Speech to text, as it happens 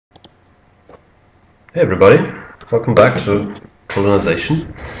Hey everybody, welcome back to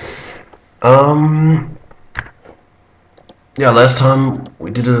Colonization. Um, last time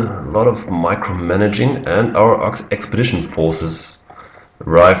we did a lot of micromanaging and our expedition forces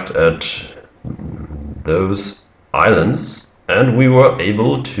arrived at those islands and we were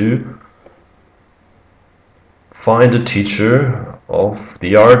able to find a teacher of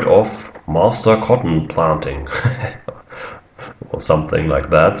the art of master cotton planting or something like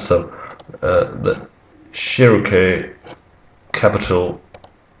that. So the Cherokee capital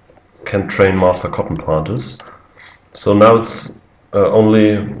can train master cotton planters. So now it's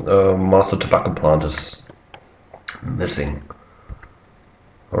only master tobacco planters missing.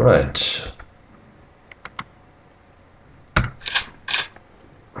 All right.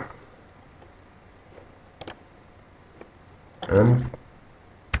 And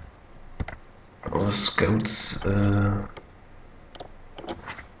our scouts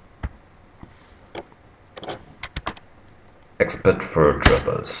expert fur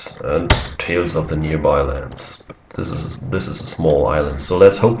trappers and tales of the nearby lands. This is a small island, so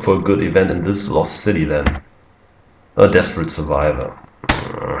let's hope for a good event in this lost city then. A desperate survivor.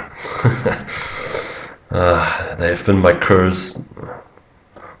 They've been my curse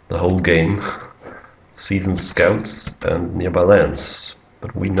the whole game. Seasoned scouts and nearby lands.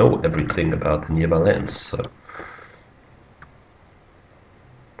 But we know everything about the nearby lands, so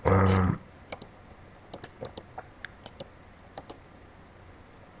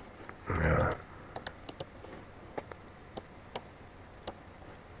yeah.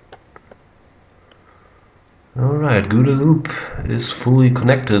 Alright, Loop is fully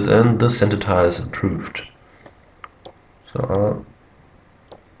connected and the center tile is approved. So I'll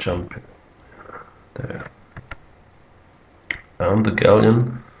jump there. And the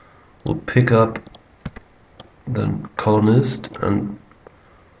galleon will pick up the colonist and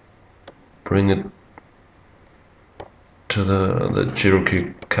bring it to the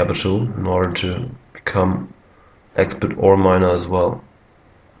Cherokee capital in order to become expert ore miner as well.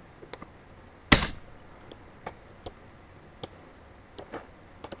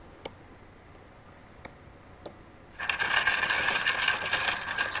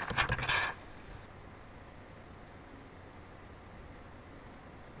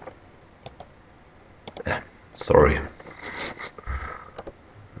 Sorry,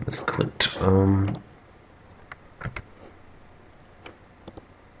 misclicked.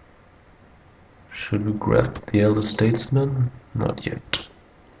 Should we grab the Elder Statesman? Not yet.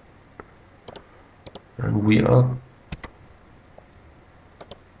 And we are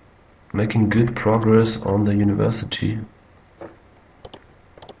making good progress on the university.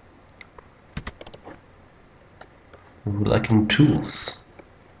 We're lacking tools.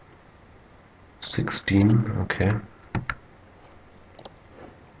 16, okay.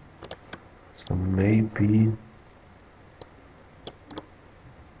 So maybe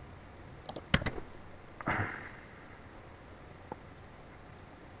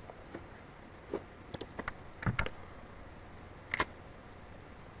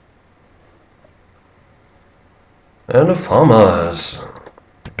and a farmer has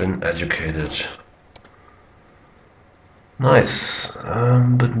been educated. Nice,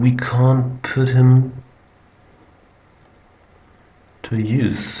 but we can't put him to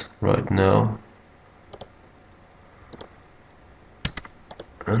use right now.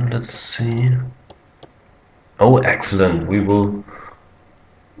 And let's see. Oh, excellent! We will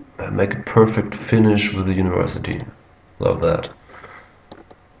make a perfect finish with the university. Love that.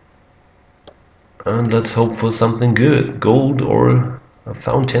 And let's hope for something good. Gold or a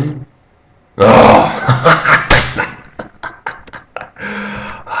fountain. Oh!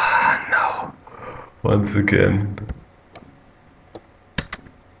 No. Once again.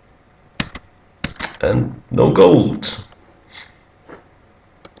 And no gold.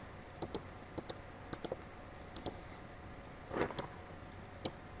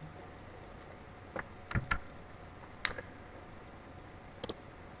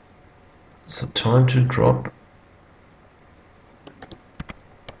 So time to drop.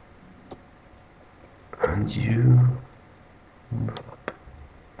 And you move up.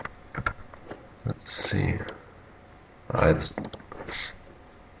 Let's see. It's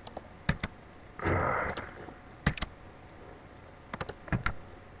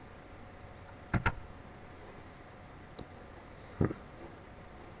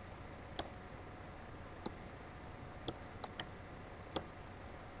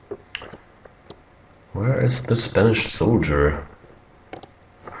where is the Spanish soldier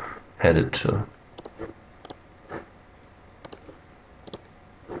headed to?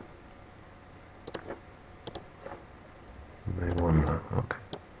 They won that, okay.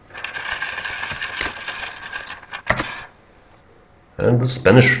 And the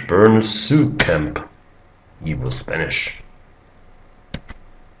Spanish burn Sioux camp. Evil Spanish.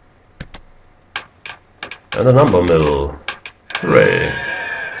 And a number mill. Hooray!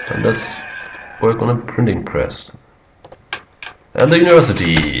 And let's work on a printing press. And the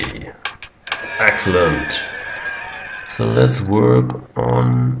university. Excellent. So let's work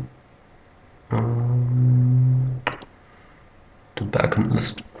on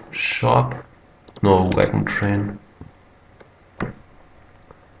tobacconist shop. No, wagon train.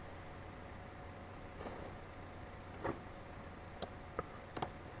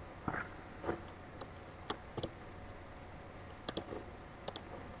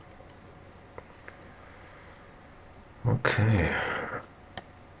 Okay.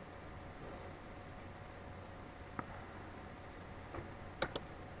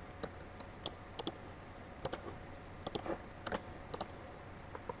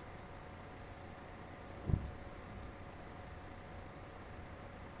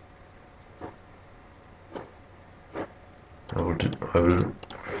 I will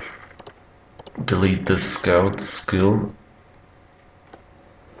delete this scout skill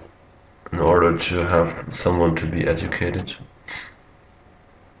in order to have someone to be educated.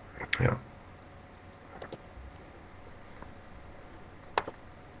 Yeah.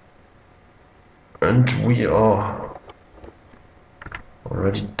 And we are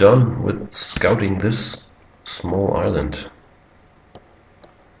already done with scouting this small island.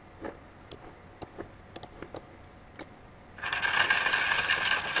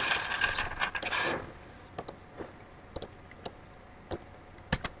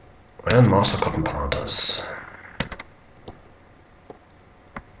 And master cotton planters.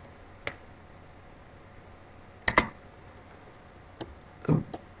 Ooh.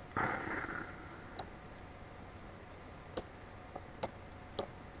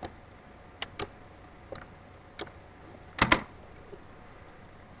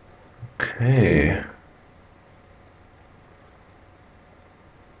 Okay.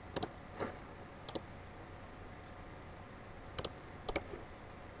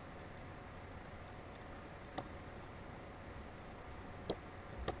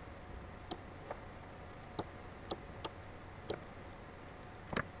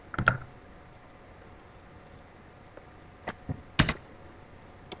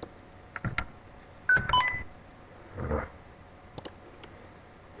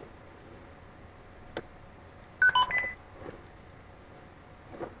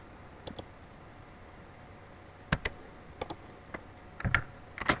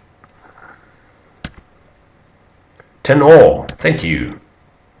 Ten all, thank you.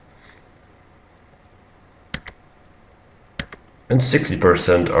 And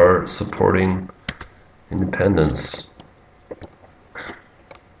 60% are supporting independence.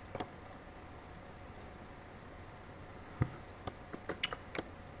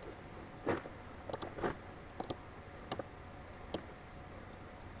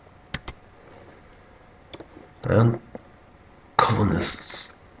 And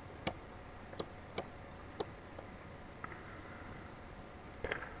colonists.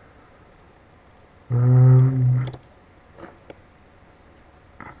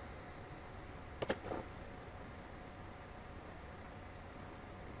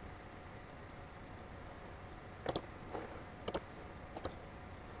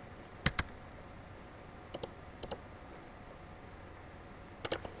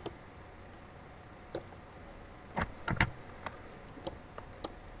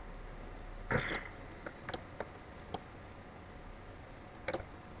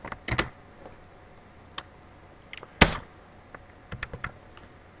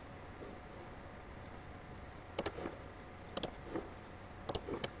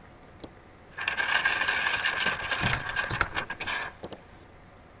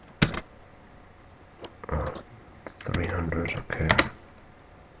 Okay.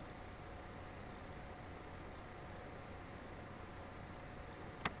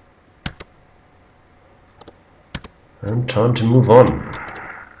 And time to move on.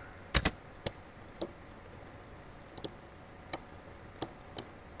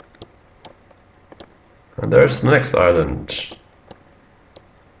 And there's the next island.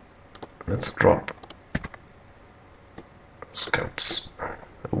 Let's drop scouts.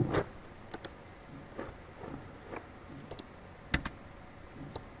 Oh.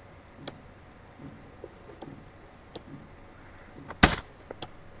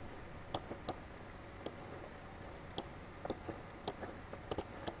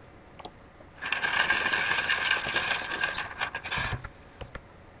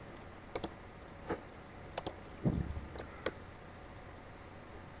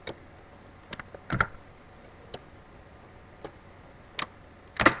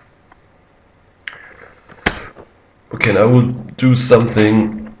 Okay, I will do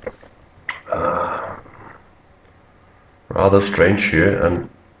something rather strange here and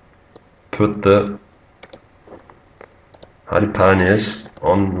put the hardy pioneers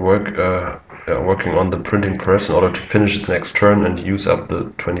on working on the printing press in order to finish the next turn and use up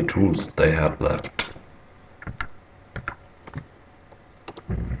the 20 tools they had left.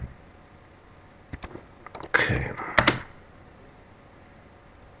 Okay.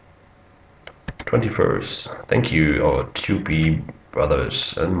 21st. Thank you, our Tupi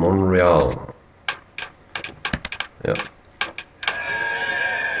brothers in Montreal. Yeah.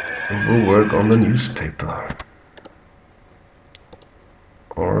 We'll work on the newspaper.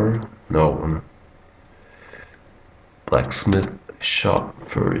 Or no, blacksmith shop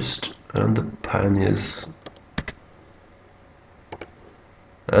first, and the pioneers,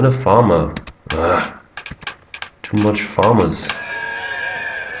 and a farmer. Too much farmers.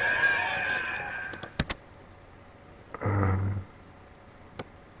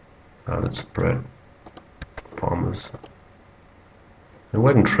 Let's spread farmers. A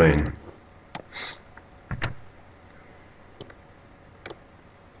wagon train.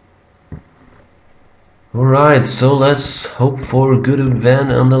 Alright, so let's hope for a good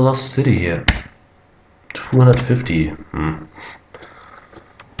event in the lost city here. 250.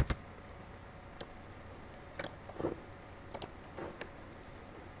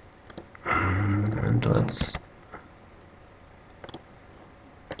 And let's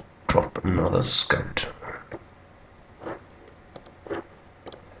drop another scout.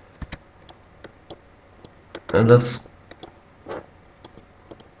 And let's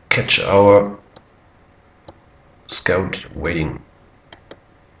catch our scout waiting.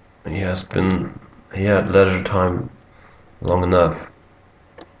 He had leisure time long enough.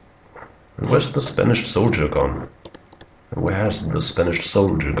 And where's the Spanish soldier gone? And where has the Spanish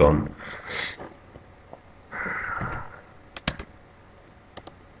soldier gone?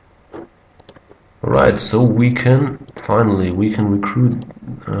 Alright, so we can recruit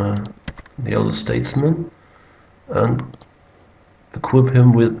the elder statesman and equip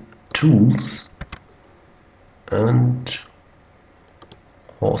him with tools and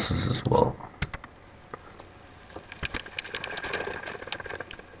horses as well.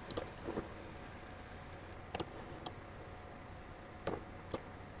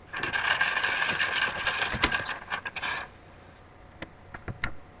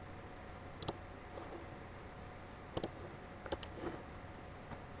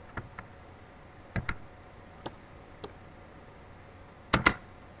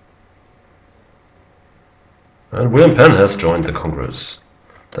 And William Penn has joined the Congress.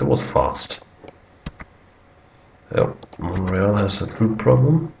 That was fast. Yep, Montreal has a food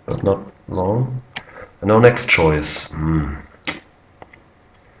problem, but not long. And our next choice. Jean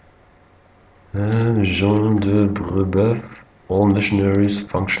de Brebeuf. All missionaries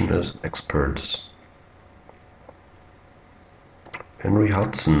function as experts. Henry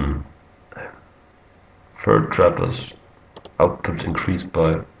Hudson. Fur trappers. Output increased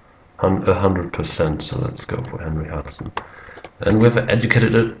by 100%, so let's go for Henry Hudson. And we've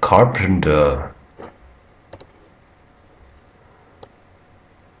educated a carpenter.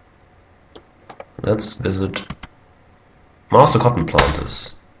 Let's visit master cotton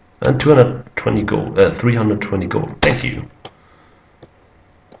planters. And 220 gold, 320 gold. Thank you.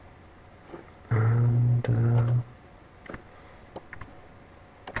 And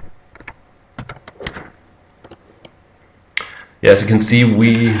yeah, as you can see,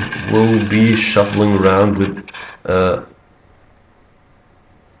 we will be shuffling around with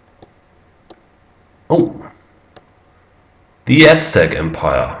the Aztec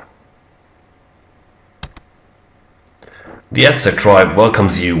Empire. The Aztec tribe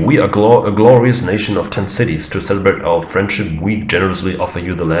welcomes you. We are a glorious nation of 10 cities. To celebrate our friendship, we generously offer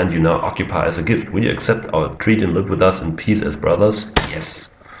you the land you now occupy as a gift. Will you accept our treat and live with us in peace as brothers?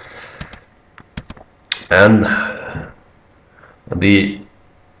 Yes. And the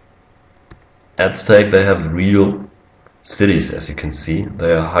Aztec, they have real cities, as you can see.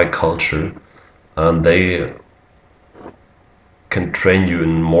 They are high culture, and they can train you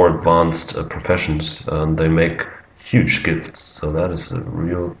in more advanced professions, and they make huge gifts. So that is a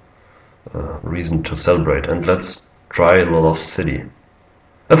real reason to celebrate. And let's try the lost city.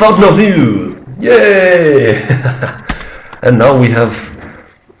 A fountain of youth! Yay! And now we have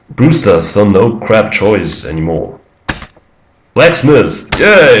Brewster, so no crab choice anymore. Blacksmiths!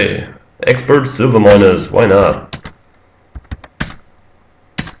 Yay! Expert silver miners, why not?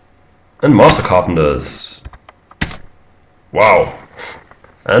 And master carpenters. Wow!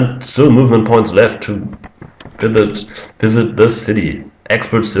 And still movement points left to visit the city.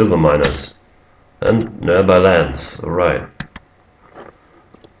 Expert silver miners. And nearby lands, alright.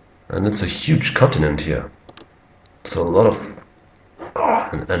 And it's a huge continent here. So a lot of... Oh,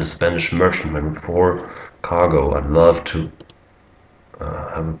 and a Spanish merchantman for cargo. I'd love to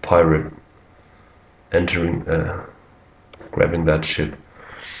have a pirate entering, grabbing that ship.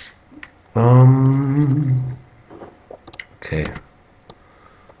 Okay.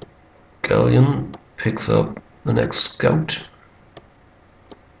 Galleon picks up the next scout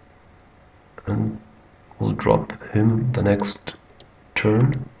and we'll drop him the next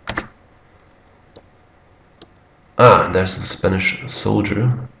turn. Ah, there's the Spanish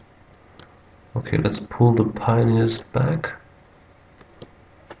soldier. Okay, let's pull the pioneers back.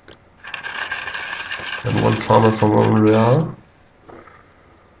 And one farmer from Montreal.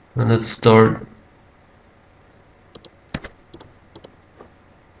 And let's start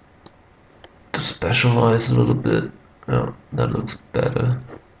to specialize a little bit. Yeah, that looks better.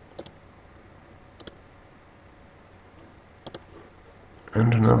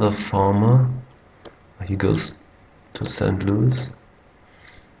 And another farmer. He goes to St. Louis.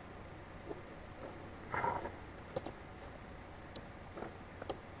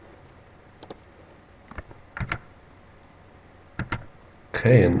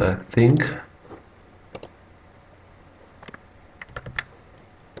 Okay, and I think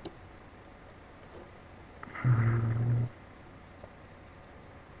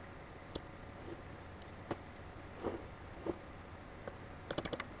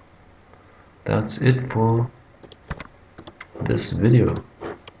that's it for this video.